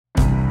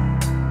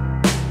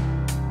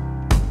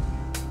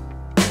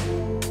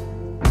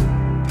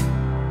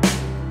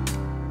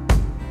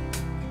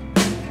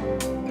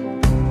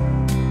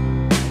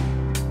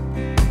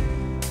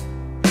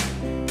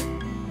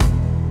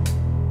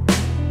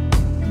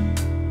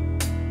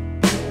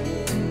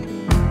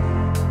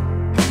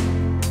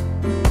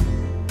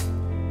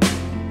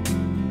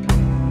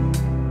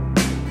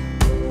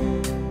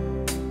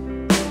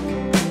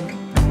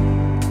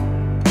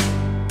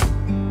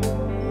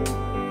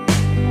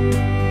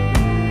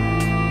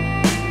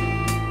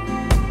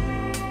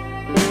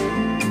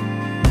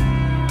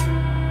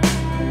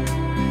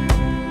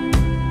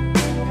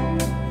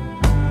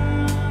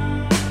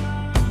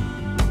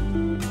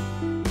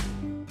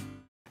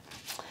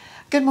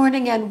Good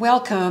morning and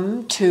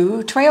welcome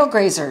to Trail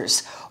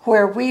Grazers,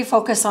 where we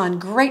focus on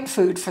great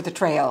food for the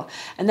trail.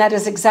 And that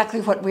is exactly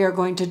what we are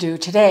going to do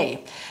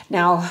today.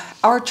 Now,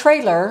 our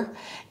trailer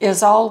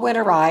is all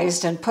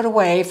winterized and put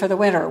away for the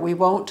winter. We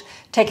won't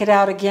take it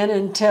out again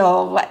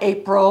until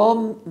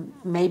April,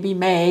 maybe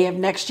May of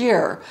next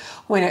year,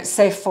 when it's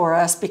safe for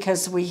us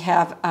because we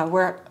have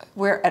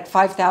we're at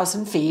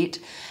 5,000 feet.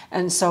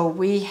 And so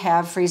we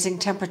have freezing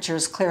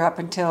temperatures clear up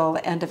until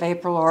the end of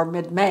April or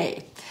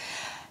mid-May.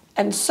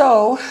 And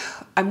so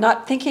I'm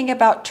not thinking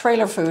about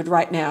trailer food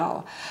right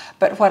now,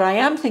 but what I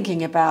am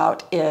thinking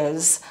about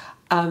is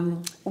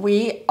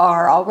we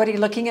are already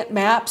looking at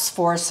maps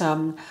for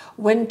some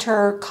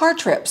winter car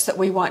trips that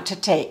we want to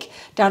take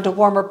down to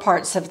warmer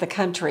parts of the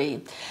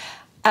country.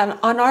 And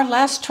on our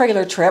last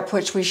trailer trip,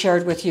 which we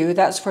shared with you,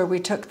 that's where we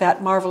took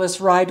that marvelous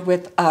ride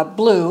with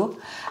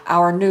Blue,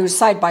 our new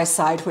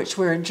side-by-side, which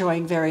we're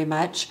enjoying very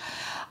much.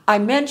 I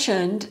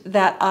mentioned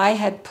that I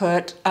had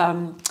put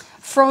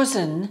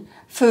frozen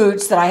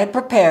foods that I had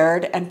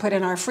prepared and put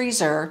in our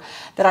freezer,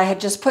 that I had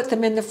just put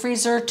them in the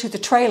freezer to the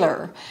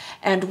trailer.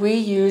 And we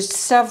used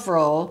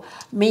several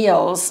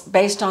meals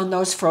based on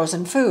those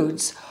frozen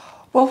foods.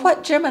 Well,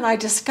 what Jim and I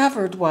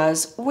discovered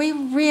was we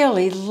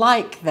really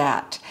like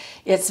that.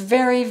 It's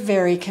very,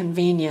 very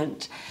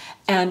convenient.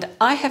 And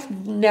I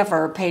have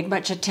never paid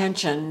much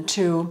attention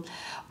to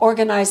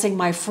organizing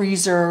my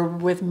freezer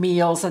with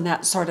meals and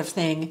that sort of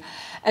thing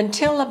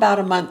until about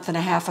a month and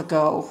a half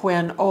ago,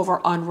 when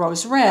over on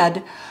Rose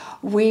Red,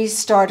 we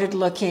started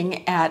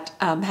looking at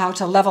how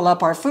to level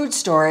up our food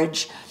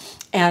storage.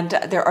 And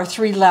there are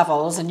 3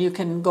 levels, and you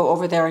can go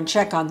over there and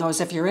check on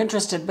those if you're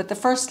interested. But the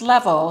first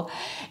level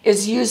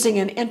is using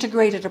an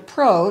integrated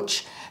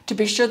approach to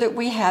be sure that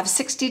we have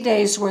 60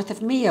 days worth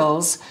of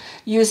meals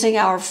using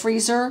our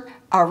freezer,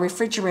 our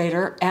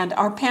refrigerator, and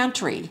our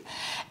pantry.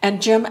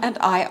 And Jim and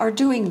I are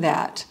doing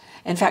that.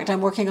 In fact, I'm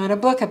working on a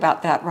book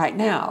about that right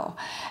now.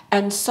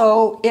 And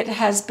so it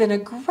has been a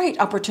great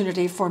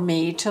opportunity for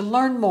me to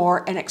learn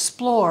more and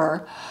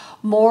explore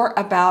more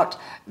about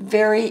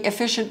very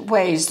efficient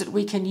ways that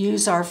we can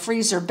use our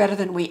freezer better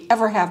than we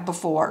ever have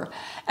before.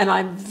 And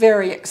I'm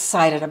very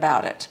excited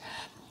about it.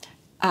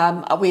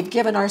 We've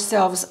given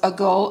ourselves a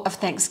goal of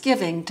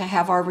Thanksgiving to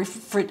have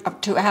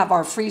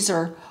our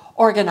freezer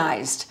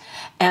organized.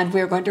 And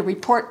we're going to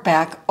report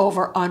back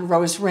over on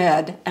Rose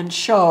Red and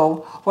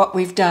show what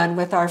we've done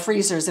with our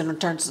freezers in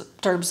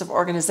terms of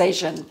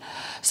organization.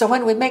 So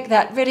when we make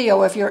that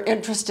video, if you're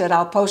interested,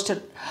 I'll post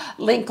a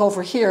link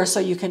over here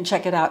so you can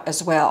check it out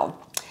as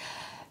well.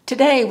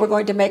 Today, we're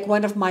going to make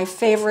one of my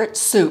favorite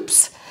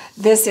soups.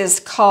 This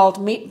is called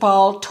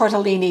Meatball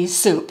Tortellini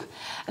soup.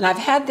 And I've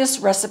had this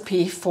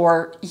recipe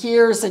for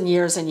years and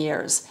years and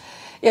years.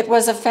 It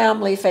was a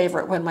family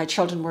favorite when my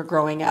children were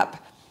growing up.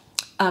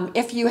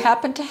 If you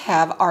happen to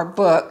have our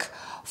book,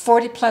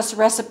 40 plus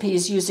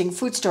recipes using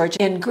food storage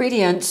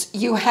ingredients,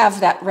 you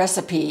have that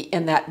recipe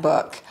in that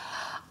book.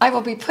 I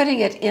will be putting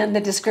it in the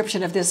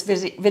description of this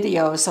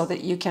video so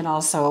that you can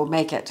also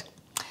make it.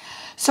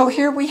 So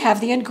here we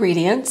have the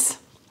ingredients.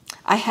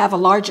 I have a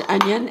large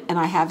onion and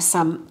I have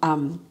some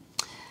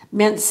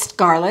minced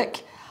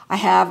garlic. I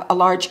have a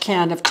large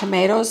can of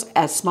tomatoes,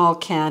 a small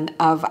can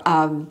of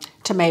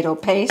tomato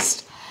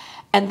paste,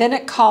 and then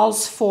it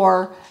calls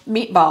for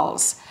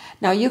meatballs.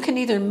 Now you can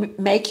either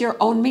make your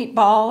own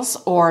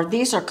meatballs, or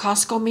these are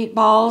Costco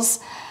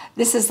meatballs.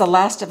 This is the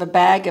last of a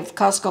bag of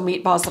Costco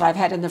meatballs that I've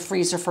had in the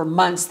freezer for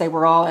months. They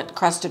were all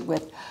encrusted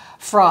with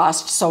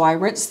frost, so I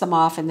rinsed them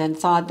off and then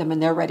thawed them and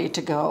they're ready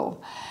to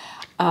go.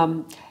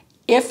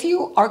 If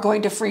you are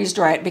going to freeze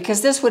dry it,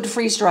 because this would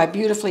freeze dry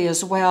beautifully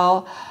as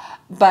well,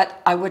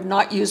 but I would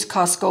not use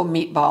Costco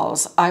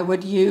meatballs. I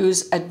would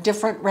use a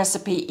different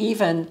recipe,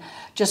 even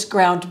just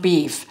ground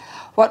beef.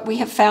 What we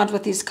have found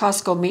with these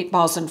Costco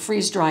meatballs and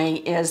freeze drying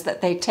is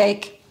that they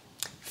take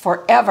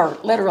forever,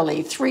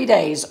 literally 3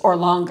 days or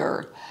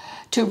longer,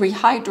 to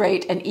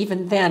rehydrate, and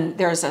even then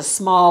there's a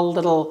small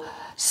little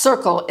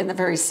circle in the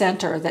very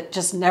center that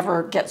just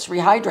never gets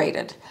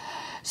rehydrated.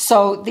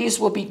 So these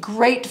will be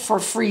great for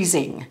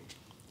freezing.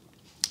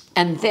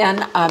 And then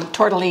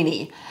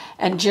tortellini.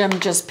 And Jim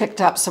just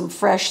picked up some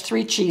fresh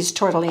 3-cheese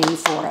tortellini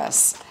for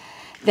us.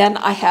 Then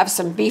I have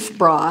some beef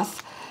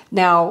broth.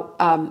 Now,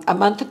 a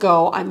month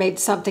ago, I made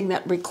something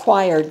that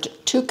required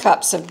 2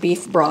 cups of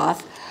beef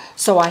broth.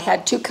 So I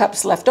had 2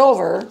 cups left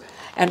over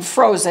and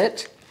froze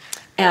it.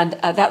 And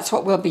that's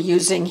what we'll be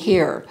using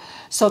here.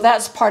 So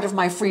that's part of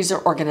my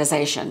freezer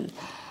organization.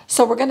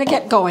 So we're going to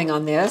get going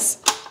on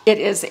this. It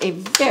is a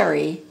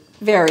very,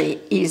 very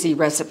easy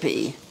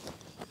recipe.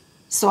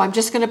 So I'm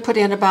just going to put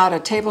in about a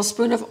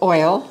tablespoon of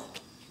oil.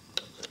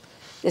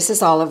 This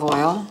is olive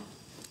oil.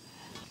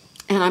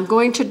 And I'm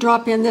going to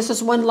drop in, this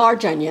is 1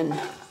 large onion,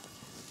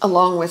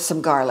 along with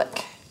some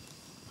garlic.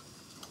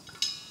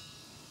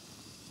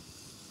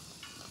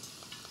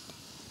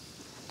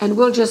 And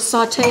we'll just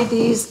saute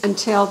these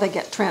until they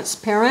get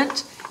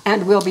transparent,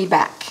 and we'll be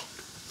back.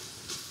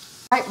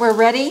 All right, we're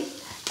ready.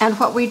 And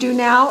what we do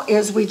now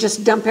is we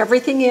just dump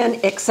everything in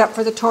except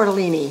for the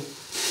tortellini.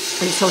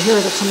 And so here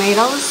are the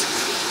tomatoes.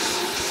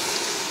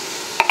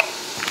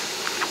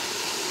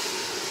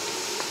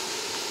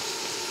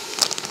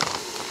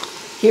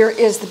 Here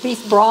is the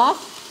beef broth,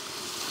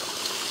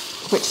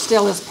 which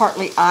still is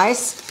partly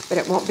ice, but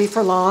it won't be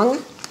for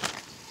long.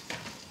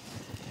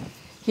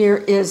 Here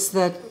is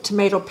the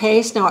tomato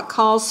paste. Now it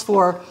calls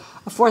for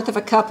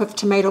 1/4 cup of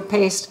tomato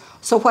paste.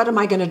 So what am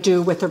I going to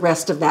do with the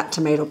rest of that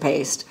tomato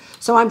paste?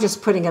 So I'm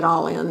just putting it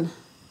all in.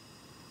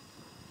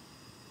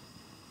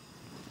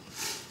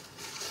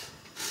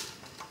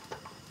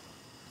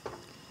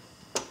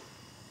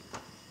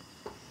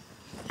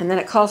 And then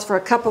it calls for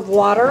a cup of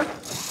water.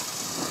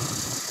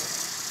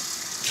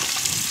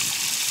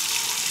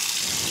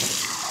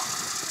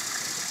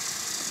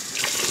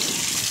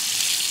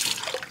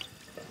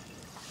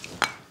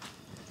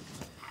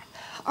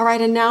 All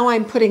right, and now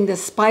I'm putting the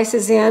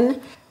spices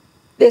in.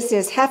 This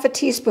is 1/2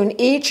 teaspoon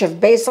each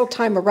of basil,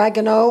 thyme,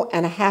 oregano,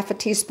 and 1/2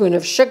 teaspoon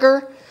of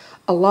sugar,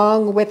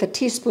 along with 1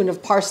 teaspoon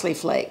of parsley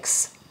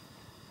flakes.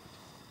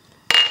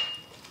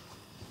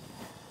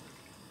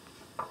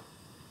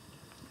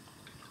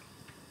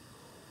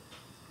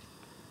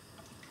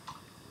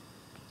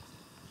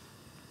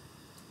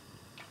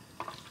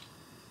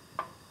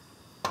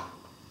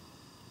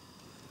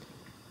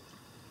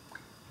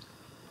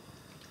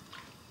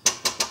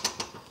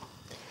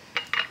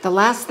 The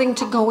last thing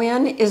to go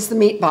in is the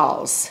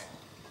meatballs.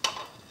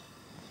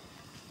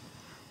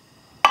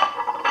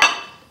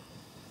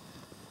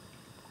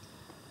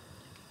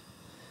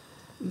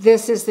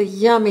 This is the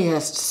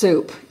yummiest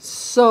soup.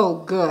 So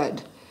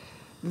good.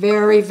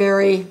 Very,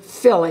 very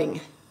filling.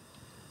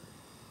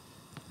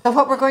 So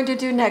what we're going to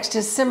do next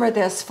is simmer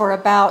this for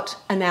about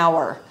an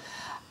hour.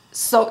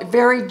 So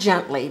very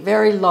gently,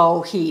 very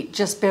low heat,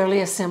 just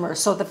barely a simmer,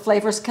 so the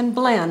flavors can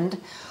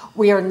blend.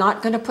 We are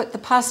not going to put the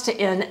pasta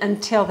in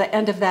until the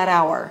end of that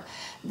hour.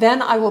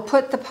 Then I will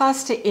put the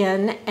pasta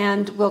in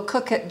and we'll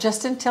cook it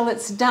just until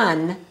it's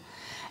done.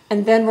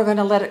 And then we're going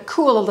to let it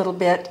cool a little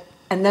bit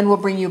and then we'll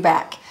bring you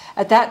back.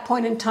 At that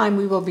point in time,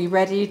 we will be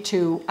ready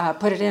to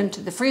put it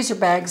into the freezer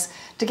bags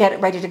to get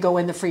it ready to go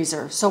in the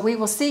freezer. So we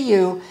will see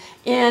you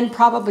in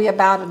probably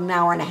about an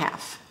hour and a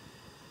half.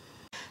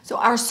 So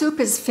our soup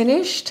is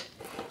finished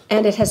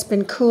and it has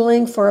been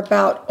cooling for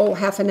about,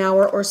 half an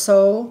hour or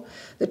so.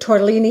 The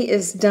tortellini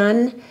is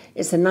done.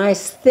 It's a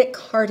nice, thick,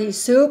 hearty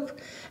soup,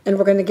 and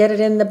we're going to get it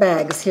in the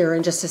bags here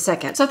in just a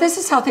second. So this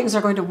is how things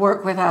are going to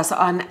work with us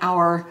on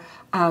our,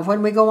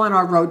 when we go on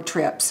our road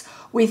trips.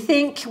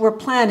 We're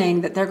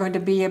planning that they're going to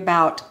be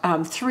about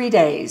 3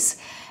 days,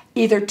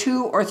 either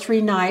 2 or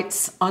 3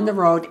 nights on the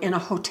road in a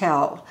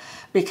hotel,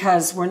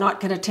 because we're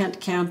not going to tent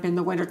camp in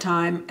the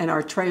wintertime, and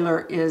our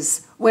trailer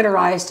is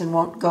winterized and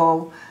won't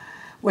go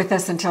with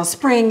us until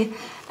spring.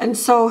 And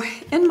so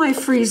in my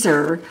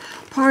freezer,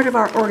 part of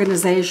our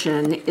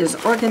organization is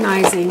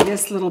organizing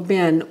this little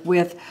bin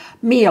with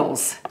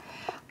meals.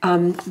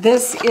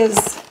 This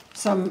is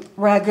some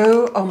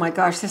ragu. Oh my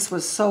gosh, this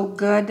was so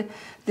good.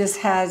 This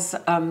has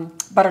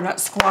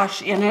butternut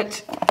squash in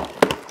it.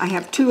 I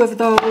have 2 of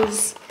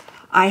those.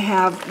 I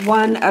have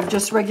 1 of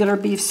just regular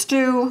beef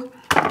stew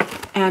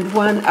and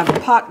 1 of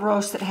pot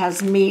roast that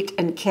has meat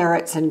and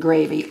carrots and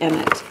gravy in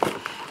it.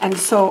 And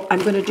so I'm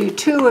going to do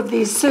 2 of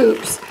these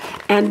soups,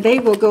 and they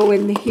will go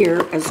in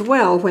here as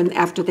well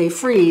after they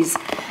freeze.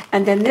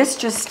 And then this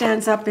just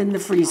stands up in the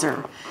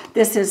freezer.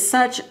 This is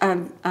such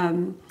an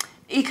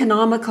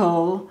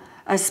economical,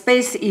 a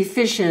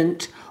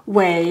space-efficient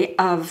way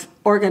of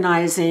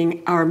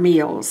organizing our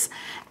meals.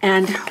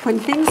 And when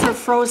things are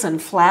frozen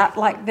flat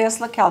like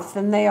this, look how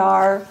thin they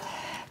are,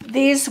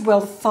 these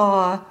will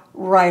thaw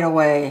right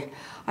away.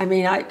 I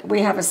mean,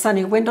 we have a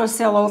sunny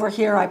windowsill over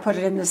here. I put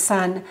it in the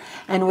sun,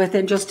 and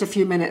within just a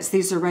few minutes,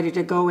 these are ready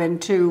to go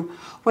into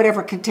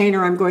whatever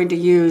container I'm going to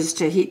use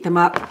to heat them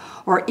up,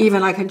 or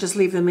even I can just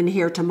leave them in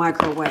here to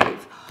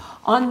microwave.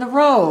 On the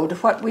road,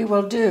 what we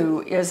will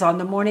do is on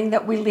the morning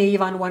that we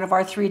leave on one of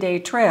our 3-day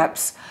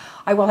trips,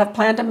 I will have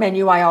planned a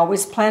menu. I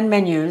always plan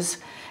menus,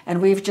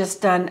 and we've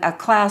just done a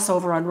class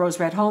over on Rose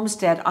Red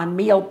Homestead on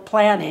meal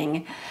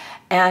planning.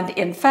 And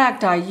in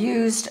fact, I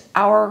used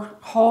our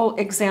whole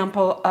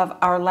example of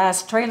our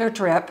last trailer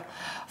trip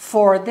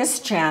for this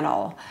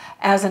channel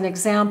as an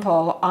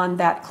example on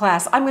that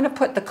class. I'm going to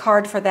put the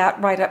card for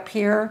that right up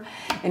here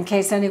in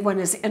case anyone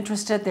is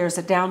interested. There's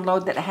a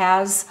download that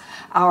has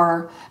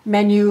our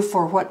menu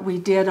for what we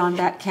did on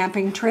that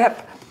camping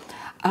trip.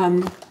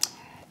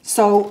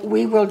 So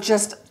we will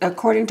just,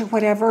 according to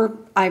whatever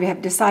I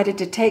have decided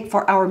to take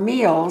for our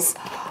meals,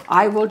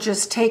 I will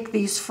just take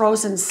these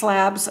frozen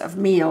slabs of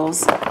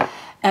meals,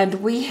 and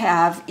we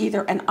have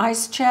either an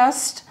ice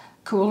chest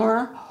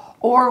cooler,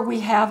 or we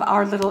have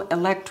our little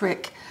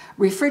electric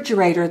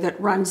refrigerator that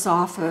runs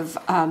off of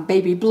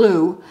Baby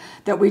Blue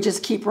that we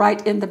just keep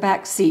right in the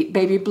back seat.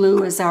 Baby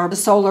Blue is our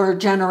solar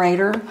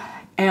generator,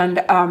 and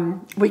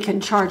we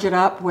can charge it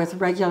up with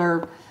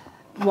regular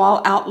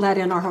wall outlet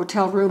in our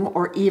hotel room,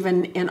 or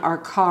even in our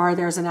car.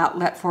 There's an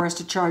outlet for us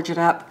to charge it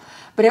up,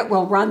 but it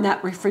will run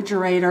that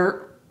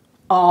refrigerator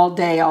all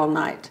day, all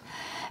night.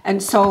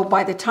 And so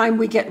by the time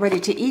we get ready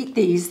to eat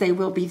these, they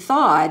will be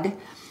thawed.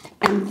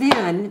 And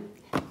then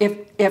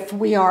if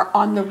we are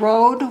on the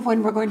road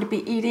when we're going to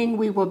be eating,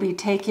 we will be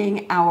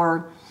taking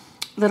our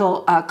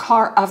little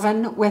car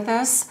oven with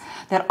us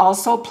that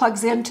also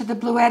plugs into the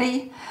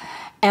Bluetti,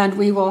 and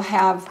we will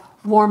have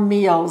warm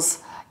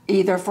meals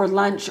either for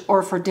lunch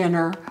or for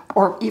dinner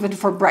or even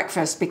for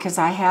breakfast, because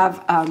I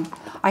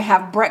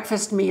have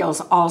breakfast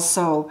meals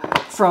also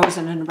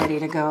frozen and ready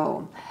to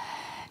go.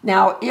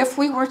 Now, if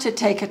we were to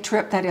take a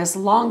trip that is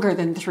longer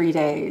than 3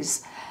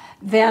 days,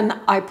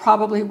 then I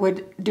probably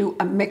would do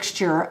a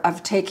mixture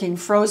of taking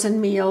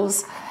frozen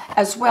meals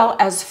as well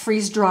as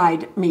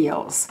freeze-dried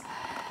meals.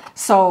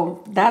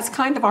 So that's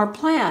kind of our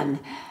plan.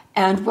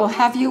 And we'll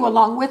have you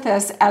along with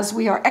us as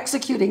we are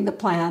executing the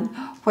plan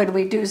when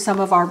we do some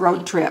of our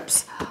road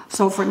trips.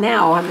 So for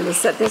now, I'm going to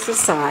set this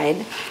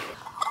aside.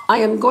 I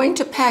am going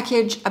to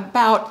package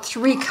about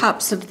 3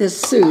 cups of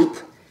this soup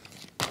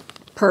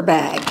per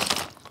bag.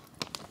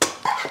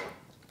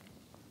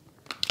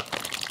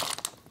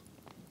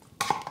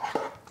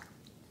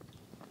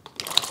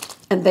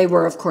 And they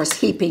were, of course,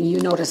 heaping.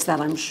 You noticed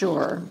that, I'm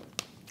sure.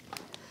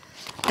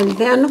 And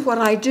then what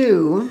I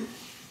do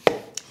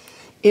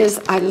is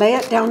I lay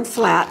it down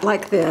flat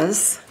like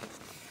this,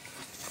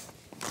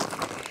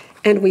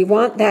 and we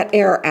want that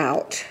air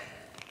out.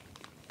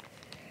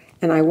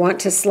 And I want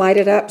to slide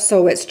it up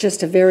so it's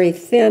just a very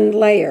thin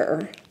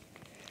layer.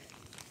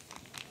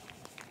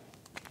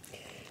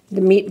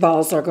 The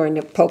meatballs are going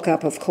to poke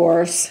up, of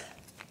course.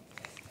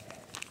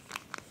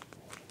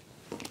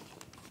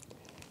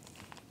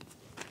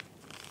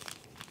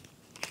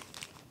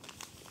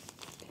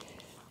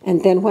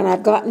 And then when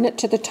I've gotten it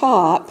to the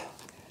top,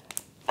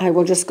 I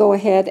will just go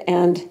ahead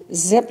and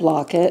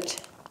Ziploc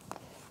it.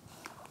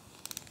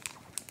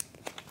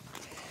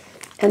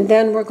 And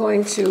then we're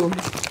going to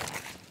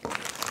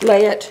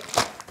lay it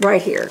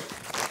right here.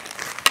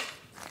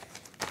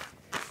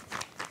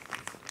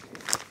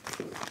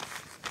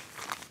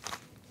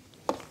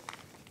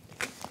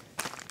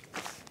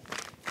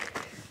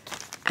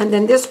 And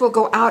then this will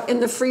go out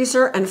in the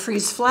freezer and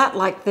freeze flat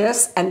like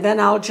this, and then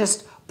I'll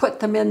just put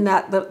them in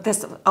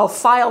I'll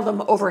file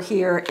them over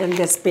here in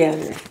this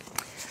bin.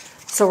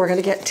 So we're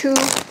going to get 2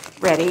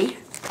 ready.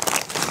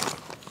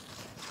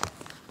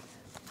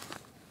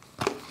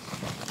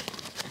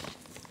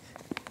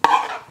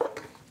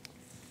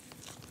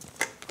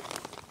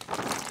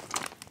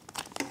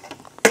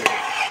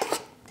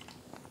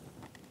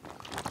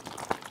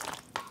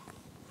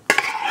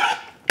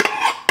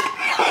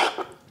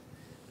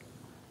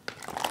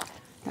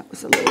 That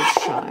was a little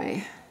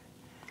shy.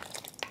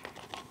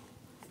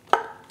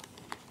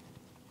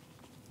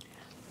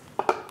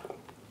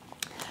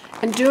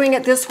 And doing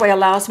it this way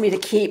allows me to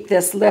keep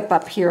this lip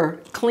up here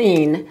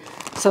clean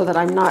so that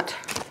I'm not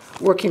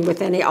working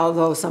with any,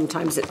 although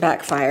sometimes it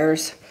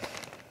backfires.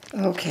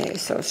 Okay,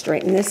 so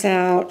straighten this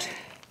out,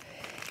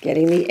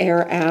 getting the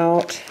air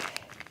out.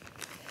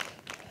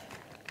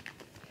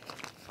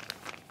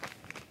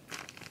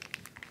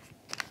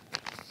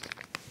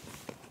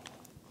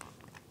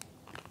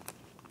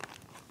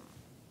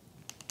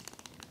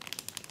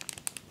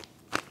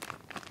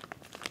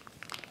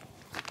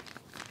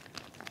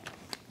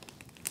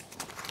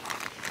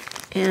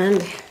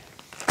 And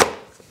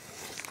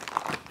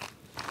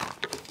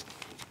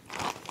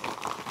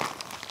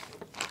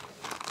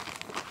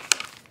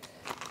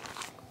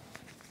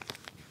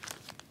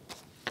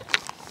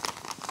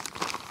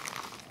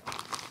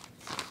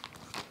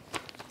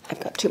I've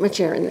got too much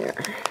air in there.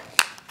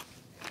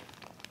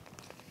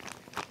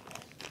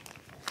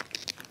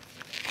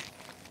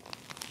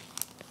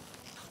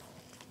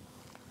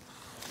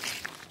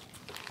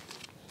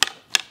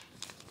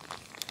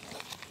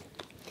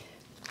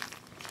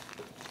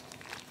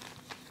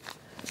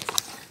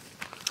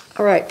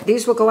 All right,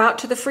 these will go out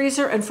to the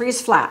freezer and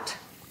freeze flat.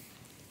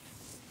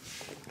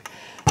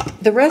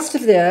 The rest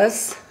of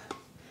this,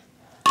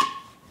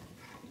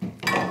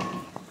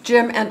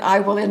 Jim and I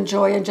will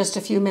enjoy in just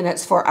a few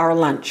minutes for our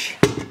lunch.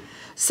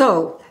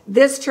 So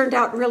this turned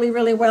out really,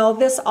 really well.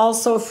 This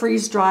also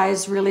freeze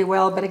dries really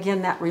well, but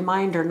again, that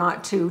reminder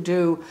not to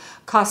do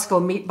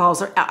Costco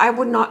meatballs. Or I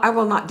will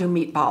not do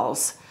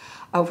meatballs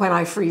when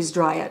I freeze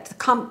dry it.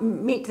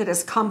 Meat that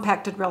is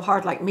compacted real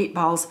hard like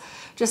meatballs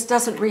just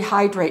doesn't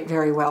rehydrate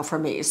very well for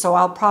me. So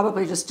I'll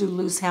probably just do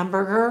loose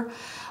hamburger.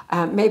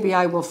 Maybe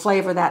I will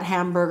flavor that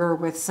hamburger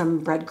with some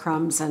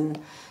breadcrumbs and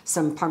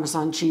some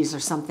Parmesan cheese or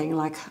something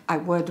like I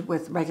would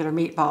with regular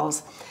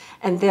meatballs.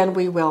 And then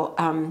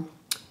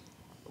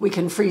we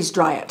can freeze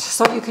dry it.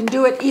 So you can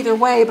do it either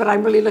way, but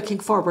I'm really looking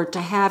forward to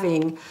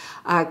having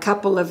a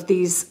couple of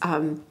these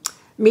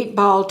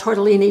meatball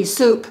tortellini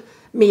soup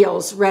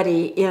meals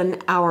ready in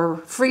our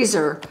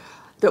freezer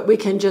that we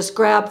can just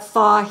grab,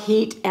 thaw,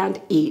 heat, and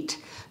eat.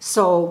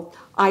 So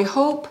I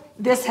hope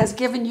this has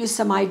given you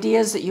some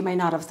ideas that you may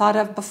not have thought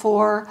of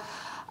before.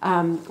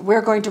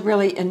 We're going to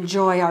really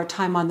enjoy our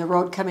time on the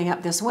road coming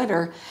up this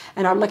winter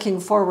and are looking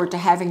forward to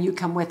having you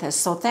come with us.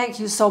 So thank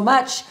you so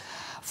much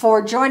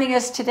for joining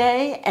us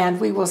today, and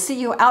we will see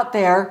you out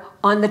there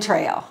on the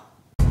trail.